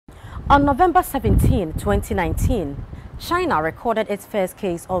On November 17, 2019, China recorded its first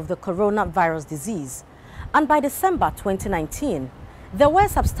case of the coronavirus disease, and by December 2019, there were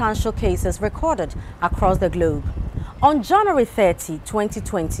substantial cases recorded across the globe. On January 30,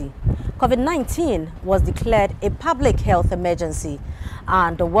 2020, COVID-19 was declared a public health emergency,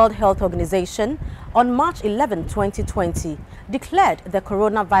 and the World Health Organization on March 11, 2020, declared the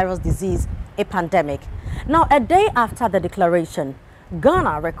coronavirus disease a pandemic. Now, a day after the declaration,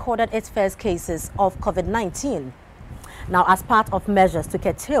 Ghana recorded its first cases of COVID-19. Now, as part of measures to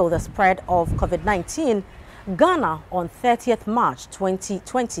curtail the spread of COVID-19, Ghana on 30th March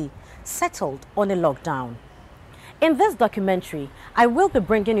 2020 settled on a lockdown. In this documentary, I will be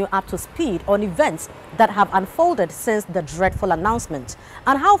bringing you up to speed on events that have unfolded since the dreadful announcement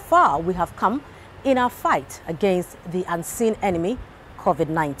and how far we have come in our fight against the unseen enemy,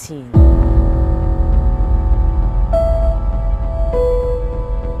 COVID-19.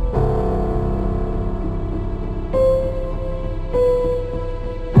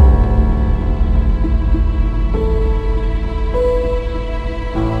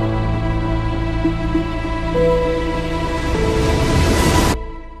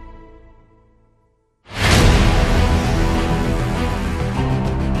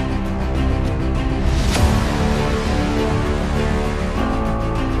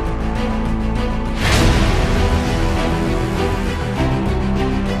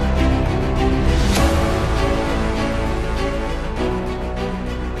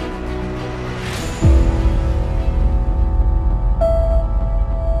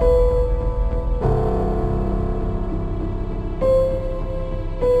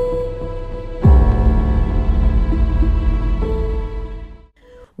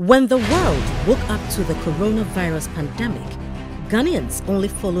 When the world woke up to the coronavirus pandemic, Ghanaians only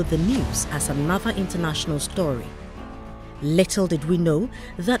followed the news as another international story. Little did we know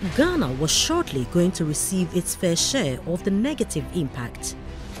that Ghana was shortly going to receive its fair share of the negative impact.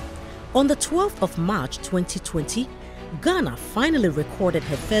 On the 12th of March 2020, Ghana finally recorded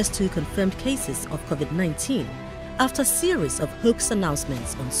her first 2 confirmed cases of COVID-19 after a series of hoax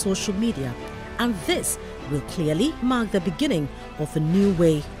announcements on social media, and this will clearly mark the beginning of a new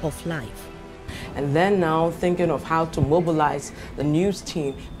way of life. And then now thinking of how to mobilize the news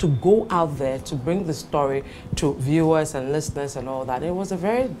team to go out there to bring the story to viewers and listeners and all that. It was a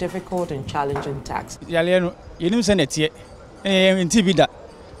very difficult and challenging task. We have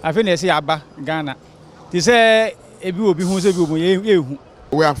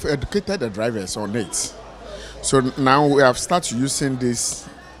educated the drivers on it. So now we have started using this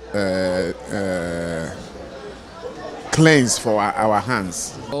claims for our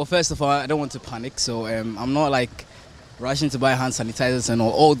hands. Well, first of all, I don't want to panic, so I'm not like rushing to buy hand sanitizers and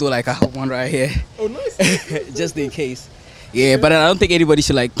all, although like I have one right here. Oh, nice. Just in case. Yeah, but I don't think anybody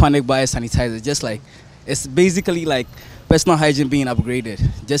should like panic buy a sanitizer. Just like, it's basically like personal hygiene being upgraded,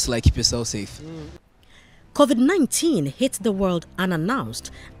 just like keep yourself safe. COVID-19 hit the world unannounced,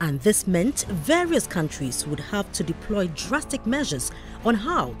 and this meant various countries would have to deploy drastic measures on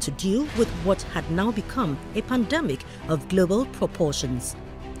how to deal with what had now become a pandemic of global proportions.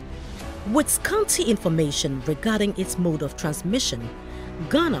 With scanty information regarding its mode of transmission,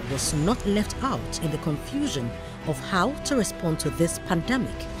 Ghana was not left out in the confusion of how to respond to this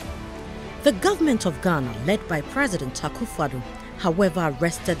pandemic. The government of Ghana, led by President Akufo-Addo, however,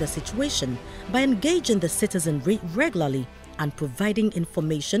 arrested the situation by engaging the citizenry regularly and providing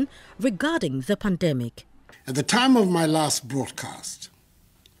information regarding the pandemic. At the time of my last broadcast,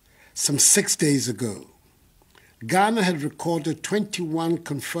 some 6 days ago, Ghana had recorded 21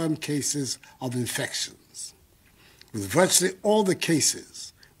 confirmed cases of infections, with virtually all the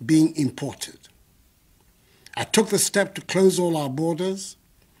cases being imported. I took the step to close all our borders,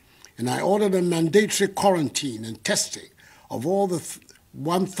 and I ordered a mandatory quarantine and testing of all the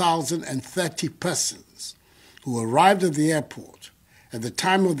 1,030 persons who arrived at the airport at the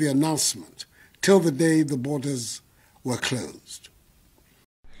time of the announcement till the day the borders were closed.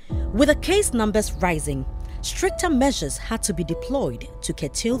 With the case numbers rising, stricter measures had to be deployed to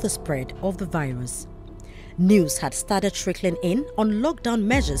curtail the spread of the virus. News had started trickling in on lockdown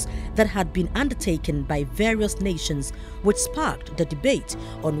measures that had been undertaken by various nations, which sparked the debate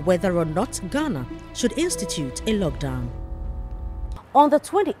on whether or not Ghana should institute a lockdown. On the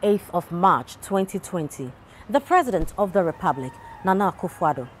 28th of March 2020, the President of the Republic, Nana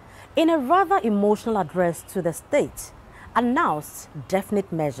Akufo-Addo, in a rather emotional address to the state, announced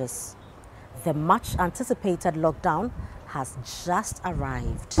definite measures. The much anticipated lockdown has just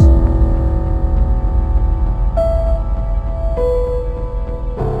arrived.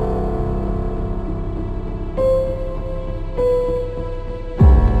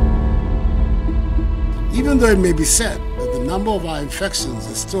 even though it may be said that the number of our infections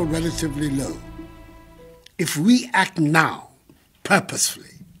is still relatively low. If we act now,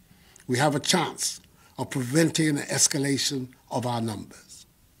 purposefully, we have a chance of preventing an escalation of our numbers.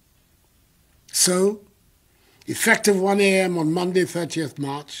 So, effective 1 a.m. on Monday, 30th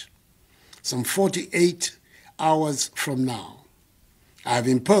March, some 48 hours from now, I have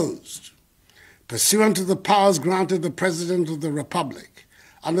imposed, pursuant to the powers granted the President of the Republic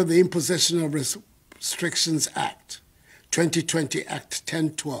under the Imposition of Restrictions Act, 2020 Act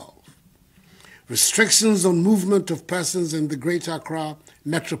 1012, restrictions on movement of persons in the Greater Accra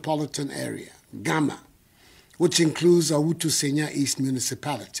Metropolitan Area, GAMA, which includes Awutu Senya East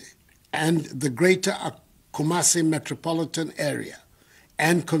Municipality, and the Greater Kumasi Metropolitan Area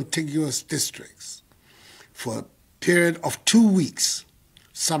and contiguous districts for a period of 2 weeks,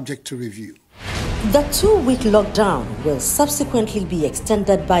 subject to review. The 2-week lockdown will subsequently be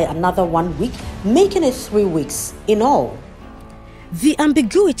extended by another 1 week, making it 3 weeks in all. The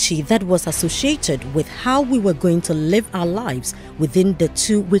ambiguity that was associated with how we were going to live our lives within the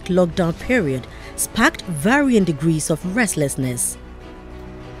 2-week lockdown period sparked varying degrees of restlessness.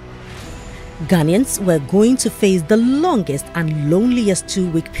 Ghanaians were going to face the longest and loneliest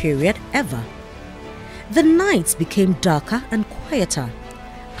 2-week period ever. The nights became darker and quieter.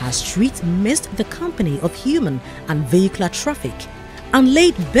 Our streets missed the company of human and vehicular traffic and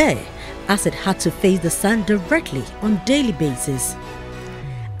laid bare as it had to face the sun directly on a daily basis.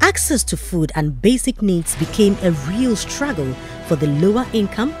 Access to food and basic needs became a real struggle for the lower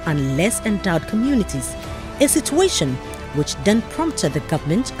income and less endowed communities, a situation which then prompted the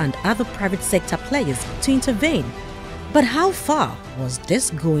government and other private sector players to intervene. But how far was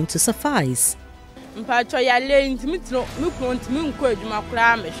this going to suffice? Mpacho ya le intimitro mukro ntimi nko adwuma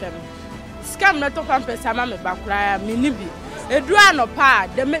kura mehwem scam na to pampesa ma me bakura minibi edu anopa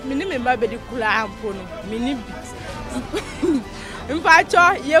de minimi ma bedi kura ampo no minibi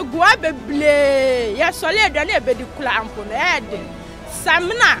mpacho ye gua beble ye sole aduane ebedi kura ampo no ede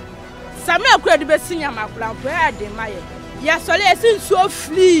samna kura de besinya makura ampo ede maye ye sole esinso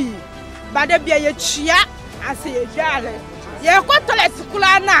flee bade bia ye chia ase ye jare ye ko toilet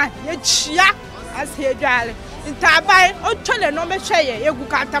kura na ye chia as he jale in tabai o chole no me hweye egu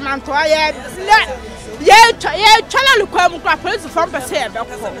katamanto ye chola lukwam kwa police from pese e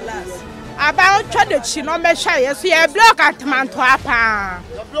beko aba o chode chi no me hweye so ye block katamanto apa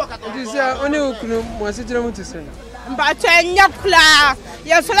this only ukunu mo sitire mutu sen mba tenya kula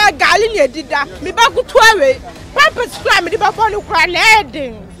ye so la gali ne dida me ba kutu awe purpose kula me di ba phone kula na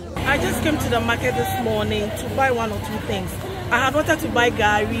edin. I just came to the market this morning to buy 1 or 2 things. I had wanted to buy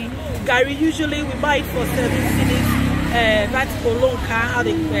gari. Gari usually we buy it for 7 cedis. That's for long car, how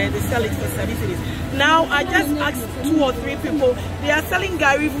they sell it for 7 cedis. Now I just asked 2 or 3 people. They are selling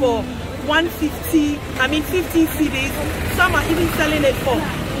gari for 150. I mean 50 cedis. Some are even selling it for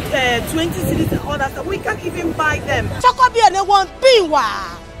 20 cedis and others. So we can't even buy them. Chokobi and 1 pin wa.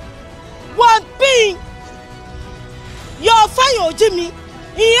 1 pin. Your fire Jimmy.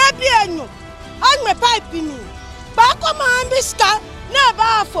 Here be enu. I'm a pipe me. Back on my ambition.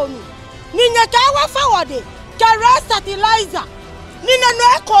 Never for me. Nina kawa forward. Rice fertilizer. Nina no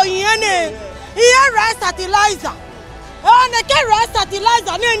echo yene. Here rice fertilizer. On a rice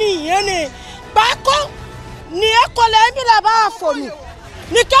fertilizer. Nini yene. Bako. Ni echo lemila ba for me.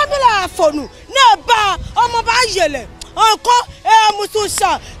 Ni kamila for me. Neba. Omo ba yele. Onko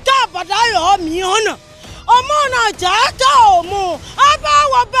mususha. Kabadayo mi ona. Omo na jata omo. Aba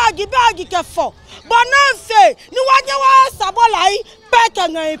wa bagi kefo. Bonanfe. Ni wanya wa sabolai.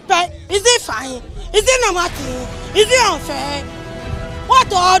 Is it fine? Is it not matter? Is it unfair?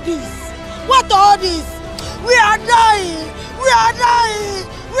 What all this? What all this? We are dying. We are dying.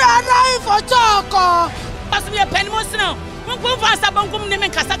 We are dying for talk. Pass me a penny more now. Go fast up and come name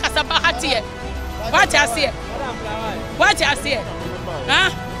and Kasa Bahati. What I see? What I see? Huh?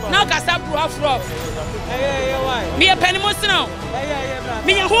 Now Kasa rough. Me a penny more now.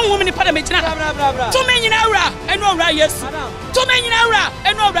 Me a home woman in Panamachina. 2 million naira and no yes. 2 million naira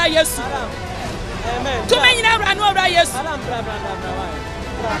and no yes. 2 million naira and no yes.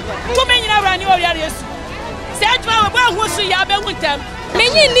 2 million naira and no yes. Say to our boy who see ya be with them.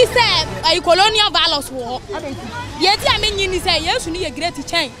 Many ni say a colonial values war. Yet I mean ni say yes you need a great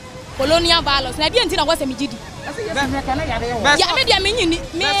change. Colonial values. Na bi ntina wase me gidi. Ya me dia me nyini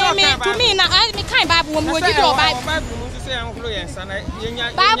me to me na me kind Bible wo me gidi o Bible.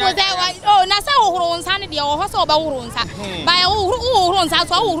 Bible say oh na say ohoro nsa ne dia o so ba ohoro nsa. Ba ohoro nsa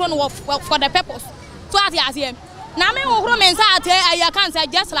so ohoro no for the purpose. So at ya na me ohoro me nsa ate I can say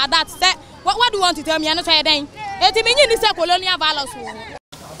just like that. Say what do you want to tell me? I no say den. Eti me nyini say colonial values.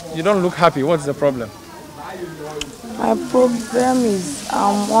 You don't look happy. What's the problem? My problem is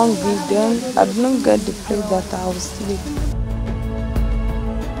I'm hungry, then I don't get the place that I will sleep.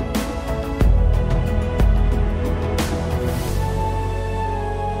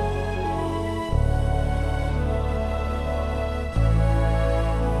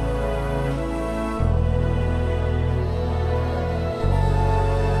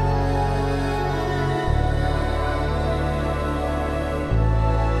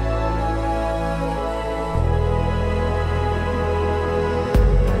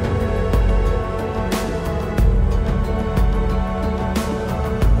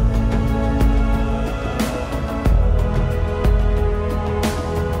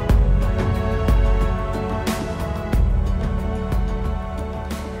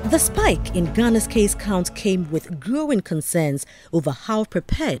 The spike in Ghana's case count came with growing concerns over how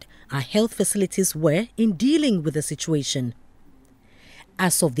prepared our health facilities were in dealing with the situation.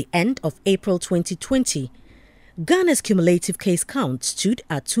 As of the end of April 2020, Ghana's cumulative case count stood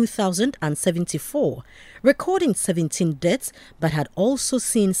at 2,074, recording 17 deaths, but had also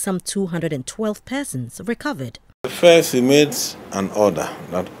seen some 212 persons recovered. First, we made an order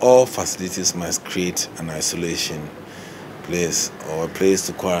that all facilities must create an isolation place or a place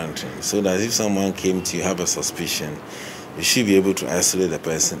to quarantine, so that if someone came to you, have a suspicion, you should be able to isolate the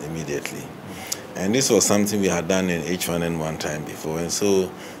person immediately. And this was something we had done in H1N1 time before, and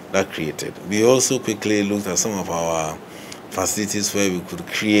so that created. We also quickly looked at some of our facilities where we could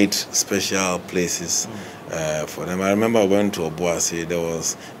create special places for them. I remember I went to Obuasi, there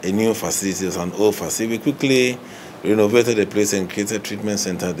was a new facility, it was an old facility. We quickly renovated the place and created a treatment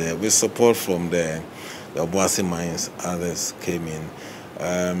center there with support from the Obuasi mines. Others came in.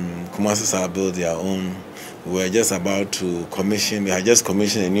 Kumasi built their own. We were just about to commission, we had just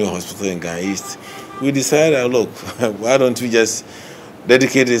commissioned a new hospital in Ghana East. We decided, look, why don't we just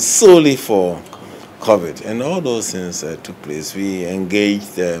dedicate it solely for COVID? And all those things took place. We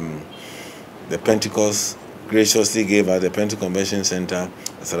engaged the Pentecost, graciously gave us the Pentecost Convention Center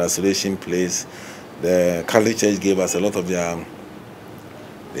as an isolation place. The Catholic Church gave us a lot of their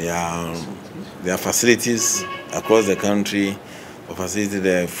facilities across the country.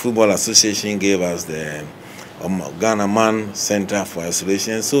 The Football Association gave us the Ghana Man Center for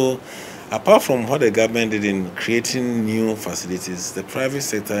Isolation. So, apart from what the government did in creating new facilities, the private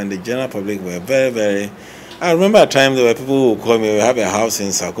sector and the general public were very. I remember a time there were people who would call me, we have a house in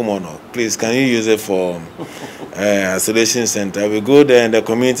Sakumono, please can you use it for isolation center? We go there and the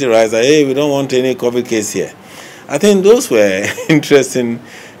community writes, hey, we don't want any COVID case here. I think those were interesting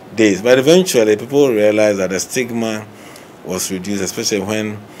days, but eventually people realized that the stigma was reduced, especially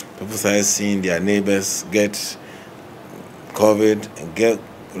when people started seeing their neighbors get COVID and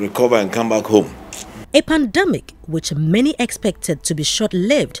recover and come back home. A pandemic which many expected to be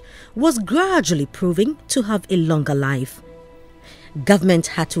short-lived was gradually proving to have a longer life. Government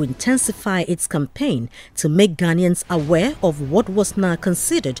had to intensify its campaign to make Ghanaians aware of what was now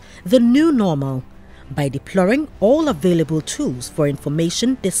considered the new normal by deploying all available tools for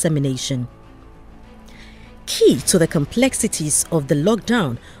information dissemination. Key to the complexities of the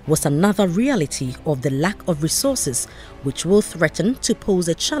lockdown was another reality of the lack of resources, which will threaten to pose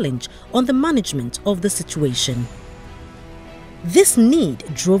a challenge on the management of the situation. This need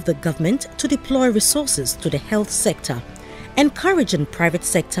drove the government to deploy resources to the health sector, encouraging private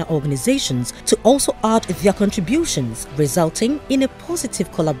sector organizations to also add their contributions, resulting in a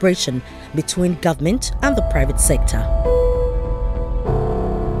positive collaboration between government and the private sector.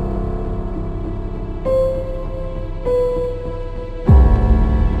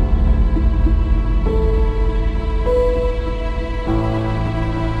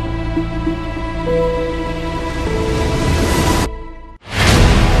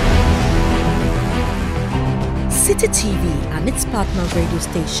 Citi TV and its partner radio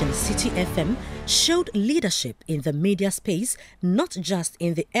station Citi FM showed leadership in the media space, not just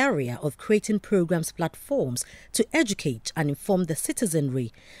in the area of creating programs platforms to educate and inform the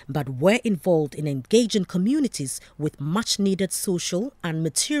citizenry, but were involved in engaging communities with much needed social and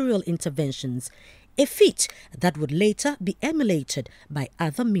material interventions, a feat that would later be emulated by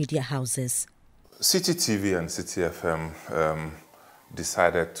other media houses. Citi TV and Citi FM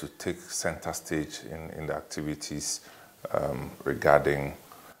decided to take center stage in the activities regarding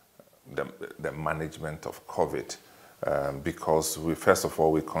the management of COVID, because first of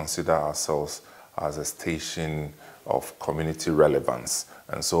all, we consider ourselves as a station of community relevance.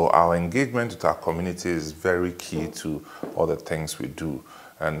 And so our engagement with our community is very key to all the things we do.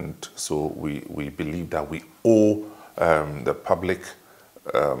 And so we believe that we owe the public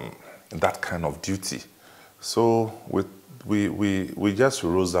that kind of duty. So with we just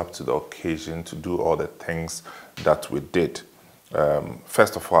rose up to the occasion to do all the things that we did.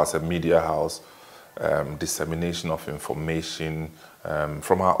 First of all, as a media house, dissemination of information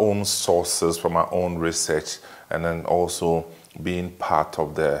from our own sources, from our own research, and then also being part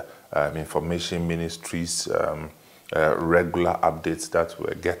of the information ministry's regular updates that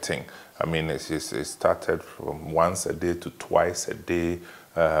we're getting. I mean, it started from once a day to twice a day,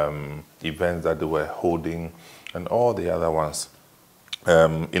 events that they were holding, and all the other ones.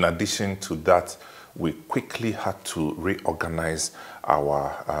 In addition to that, we quickly had to reorganize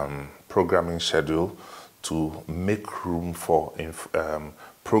our programming schedule to make room for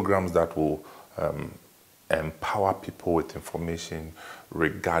programs that will empower people with information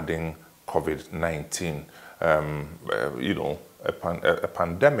regarding COVID-19. You know, a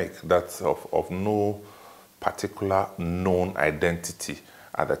pandemic that's of no particular known identity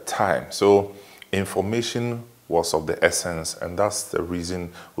at the time. So information was of the essence, and that's the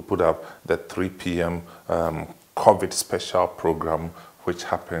reason we put up the 3 p.m. COVID special program, which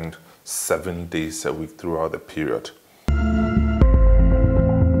happened 7 days a week throughout the period.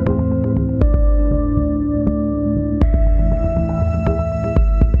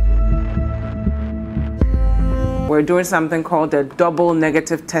 We're doing something called the double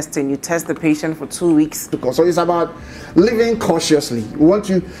negative testing. You test the patient for 2 weeks. So it's about living cautiously. You want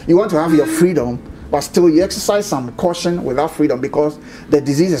to have your freedom, but still you exercise some caution without freedom because the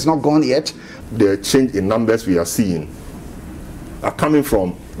disease is not gone yet. The change in numbers we are seeing are coming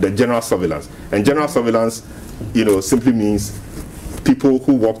from the general surveillance. And general surveillance, you know, simply means people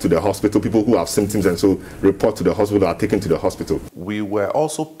who walk to the hospital, people who have symptoms and so report to the hospital, are taken to the hospital. We were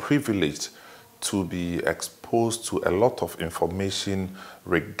also privileged to be exposed to a lot of information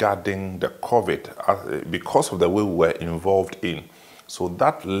regarding the COVID because of the way we were involved in. So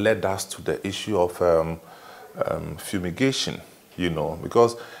that led us to the issue of fumigation, you know,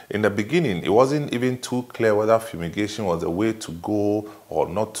 because in the beginning, it wasn't even too clear whether fumigation was the way to go or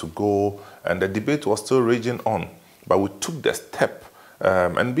not to go, and the debate was still raging on. But we took the step,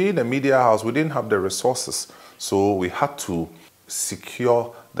 and being a media house, we didn't have the resources, so we had to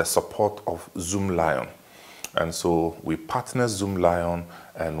secure the support of Zoom Lion. And so we partnered Zoom Lion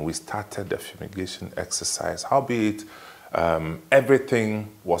and we started the fumigation exercise. Howbeit, everything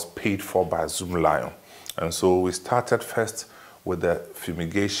was paid for by Zoom Lion. And so we started first with the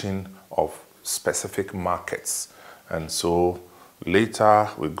fumigation of specific markets. And so later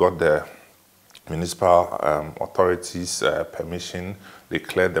we got the municipal authorities' permission. They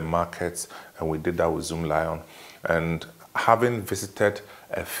cleared the markets, and we did that with Zoom Lion. And having visited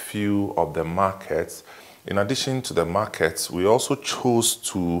a few of the markets, in addition to the markets, we also chose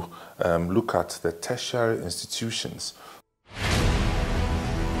to look at the tertiary institutions.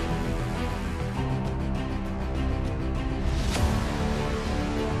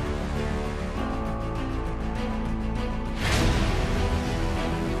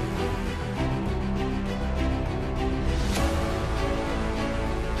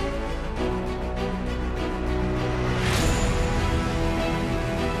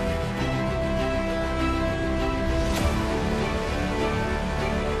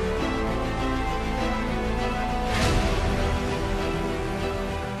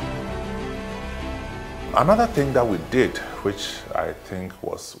 Another thing that we did, which I think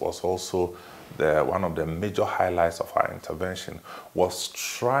was also one of the major highlights of our intervention, was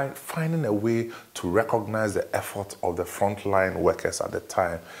finding a way to recognize the effort of the frontline workers at the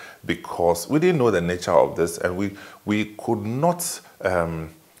time, because we didn't know the nature of this, and we could not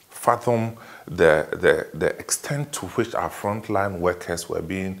fathom the extent to which our frontline workers were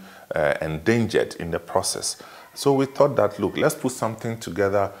being endangered in the process. So we thought that, look, let's put something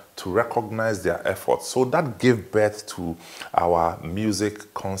together to recognize their efforts. So that gave birth to our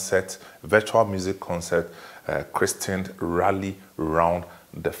music concert, virtual music concert, christened Rally Round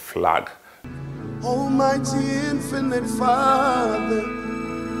the Flag. Almighty infinite Father,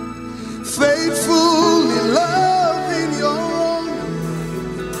 faithfully loving your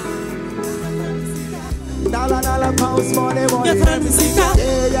Dollar pounds money money. Yeah,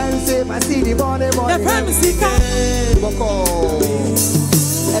 and say I see the money money.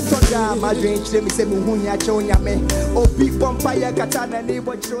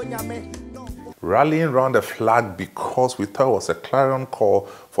 Rallying round the flag because we thought it was a clarion call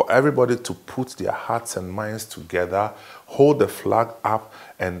for everybody to put their hearts and minds together, hold the flag up,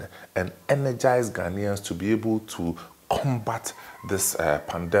 and energize Ghanaians to be able to combat this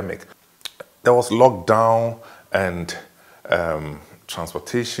pandemic. There was lockdown, and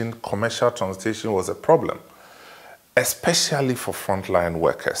commercial transportation was a problem, especially for frontline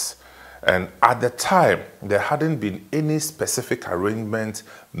workers. And at the time, there hadn't been any specific arrangement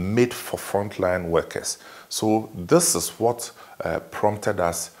made for frontline workers. So this is what prompted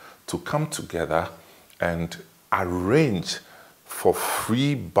us to come together and arrange for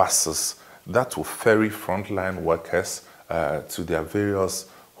free buses that will ferry frontline workers to their various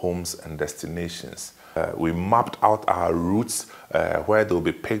homes and destinations. We mapped out our routes, where they'll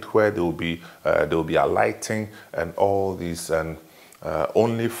be picked, where they'll be alighting, and all these. And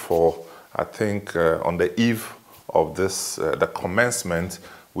only for, I think, on the eve of this, the commencement,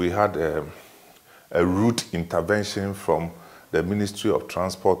 we had a route intervention from the Ministry of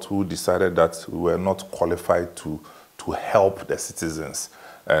Transport, who decided that we were not qualified to help the citizens.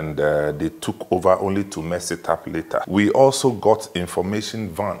 And they took over only to mess it up later. We also got information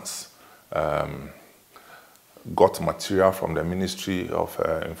vans, got material from the Ministry of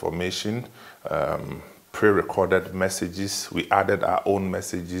Information, pre-recorded messages. We added our own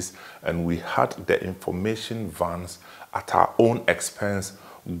messages, and we had the information vans at our own expense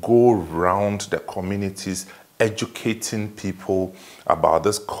go round the communities, educating people about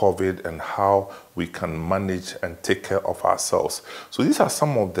this COVID and how we can manage and take care of ourselves. So these are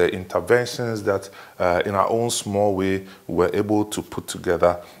some of the interventions that in our own small way we were able to put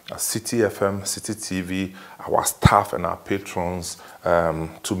together at Citi FM, Citi TV, our staff and our patrons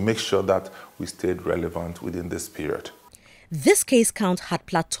to make sure that we stayed relevant within this period. This case count had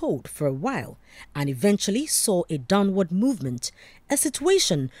plateaued for a while and eventually saw a downward movement, a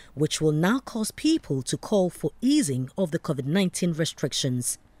situation which will now cause people to call for easing of the COVID-19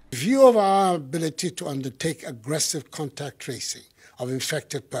 restrictions. In view of our ability to undertake aggressive contact tracing of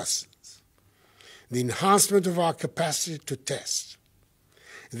infected persons, the enhancement of our capacity to test,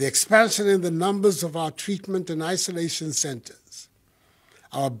 the expansion in the numbers of our treatment and isolation centers,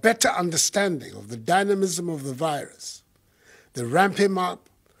 our better understanding of the dynamism of the virus, the ramping up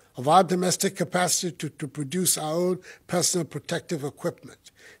of our domestic capacity to produce our own personal protective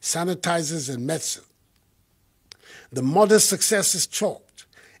equipment, sanitizers and medicine, the modest successes chalked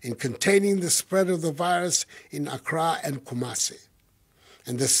in containing the spread of the virus in Accra and Kumasi,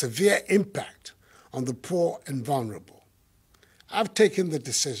 and the severe impact on the poor and vulnerable. I've taken the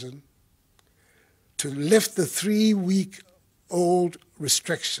decision to lift the 3-week-old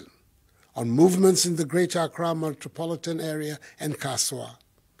restriction on movements in the Greater Accra metropolitan area and Kaswa,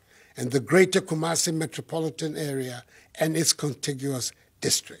 and the Greater Kumasi metropolitan area and its contiguous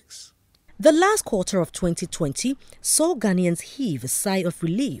districts. The last quarter of 2020 saw Ghanaians heave a sigh of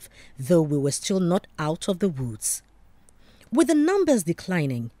relief, though we were still not out of the woods. With the numbers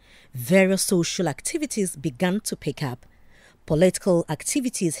declining, various social activities began to pick up. Political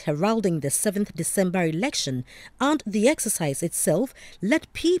activities heralding the 7th December election and the exercise itself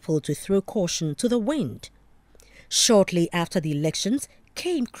led people to throw caution to the wind. Shortly after the elections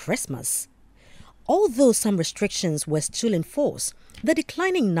came Christmas. Although some restrictions were still in force, the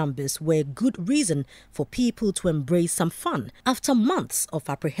declining numbers were good reason for people to embrace some fun after months of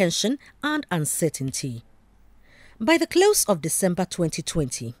apprehension and uncertainty. By the close of December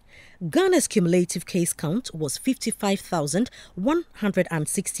 2020, Ghana's cumulative case count was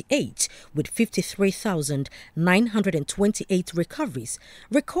 55,168, with 53,928 recoveries,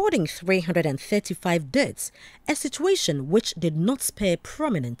 recording 335 deaths, a situation which did not spare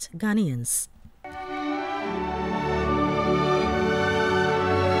prominent Ghanaians.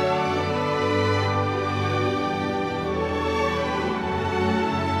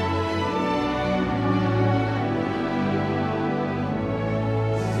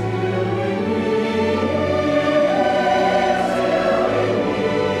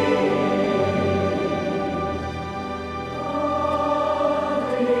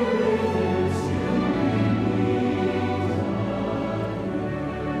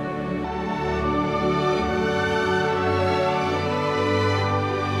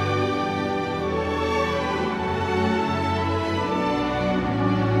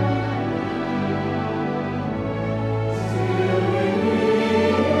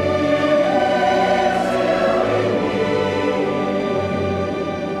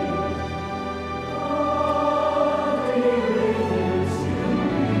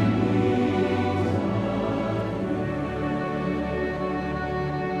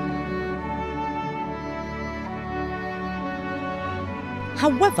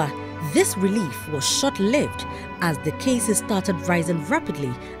 However, this relief was short-lived as the cases started rising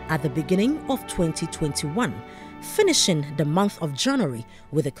rapidly at the beginning of 2021, finishing the month of January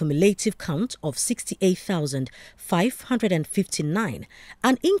with a cumulative count of 68,559,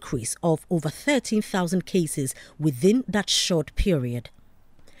 an increase of over 13,000 cases within that short period.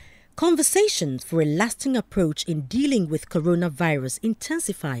 Conversations for a lasting approach in dealing with coronavirus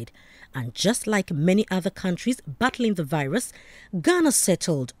intensified And just like many other countries battling the virus, Ghana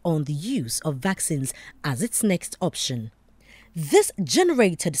settled on the use of vaccines as its next option. This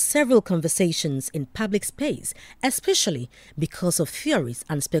generated several conversations in public space, especially because of theories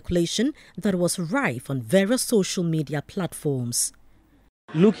and speculation that was rife on various social media platforms.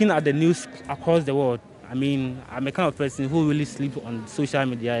 Looking at the news across the world, I mean, I'm a kind of person who really sleeps on social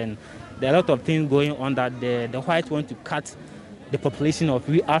media, and there are a lot of things going on that the whites want to cut the population of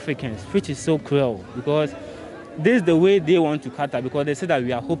we Africans, which is so cruel, because this is the way they want to cut us, because they say that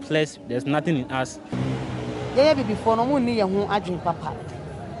we are hopeless, there's nothing in us. Yeah, before no one near whom I drink papa.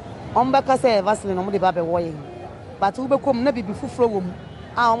 Ombaka say Vaseline on the baby way. But who become never before from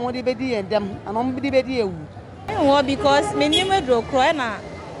our money bedi and them and on the bedi. Well, because me never draw crana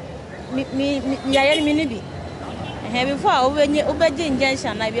me minidi. And before when you obey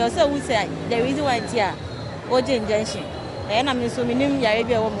injunction, I also would say there is one here or injunction. And I'm assuming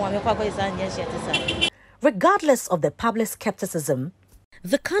Yarabia one is injunction. Regardless of the public skepticism,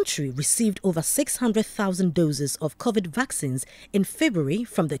 the country received over 600,000 doses of COVID vaccines in February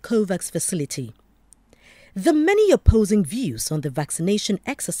from the COVAX facility. The many opposing views on the vaccination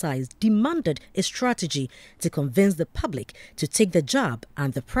exercise demanded a strategy to convince the public to take the jab,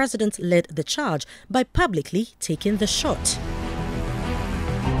 and the president led the charge by publicly taking the shot.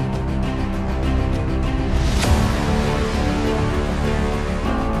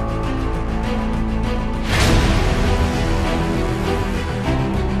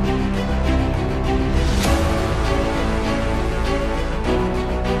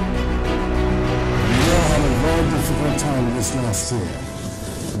 Last year.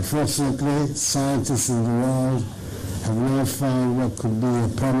 Unfortunately, scientists in the world have now found what could be a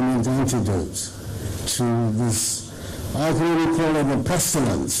permanent antidote to this, I can only call it a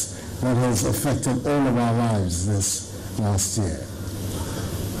pestilence that has affected all of our lives this last year.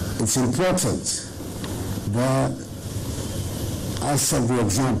 It's important that I set the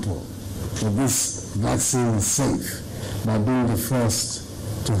example that this vaccine is safe by being the first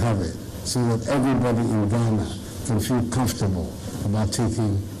to have it, so that everybody in Ghana can feel comfortable about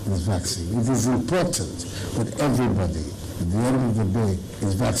taking this vaccine. It is important that everybody, at the end of the day,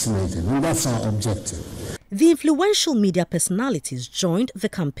 is vaccinated, and that's our objective. The influential media personalities joined the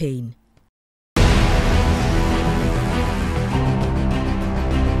campaign.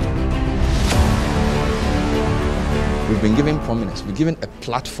 We've been given prominence, we're given a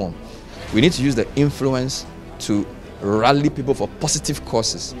platform. We need to use the influence to rally people for positive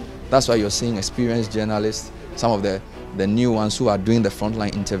causes. That's why you're seeing experienced journalists, some of the new ones who are doing the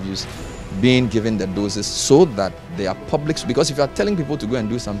frontline interviews, being given the doses so that they are public. Because if you are telling people to go and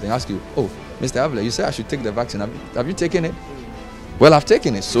do something, ask you, oh, Mr. Avila, you say I should take the vaccine. Have you taken it? Well, I've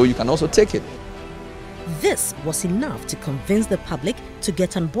taken it, so you can also take it. This was enough to convince the public to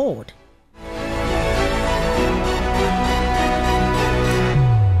get on board.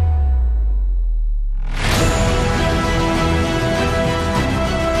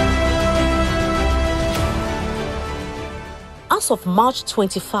 As of March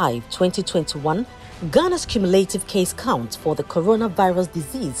 25, 2021, Ghana's cumulative case count for the coronavirus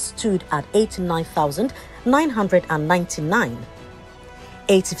disease stood at 89,999.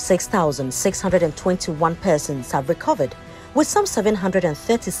 86,621 persons have recovered, with some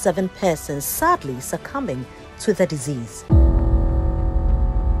 737 persons sadly succumbing to the disease.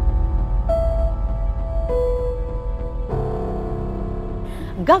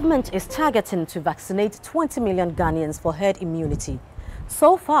 Government is targeting to vaccinate 20 million Ghanaians for herd immunity.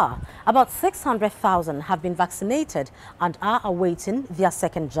 So far, about 600,000 have been vaccinated and are awaiting their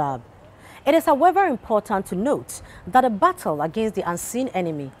second jab. It is, however, important to note that a battle against the unseen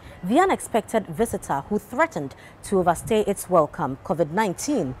enemy, the unexpected visitor who threatened to overstay its welcome,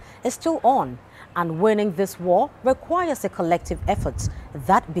 COVID-19, is still on, and winning this war requires a collective effort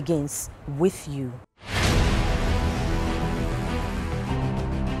that begins with you.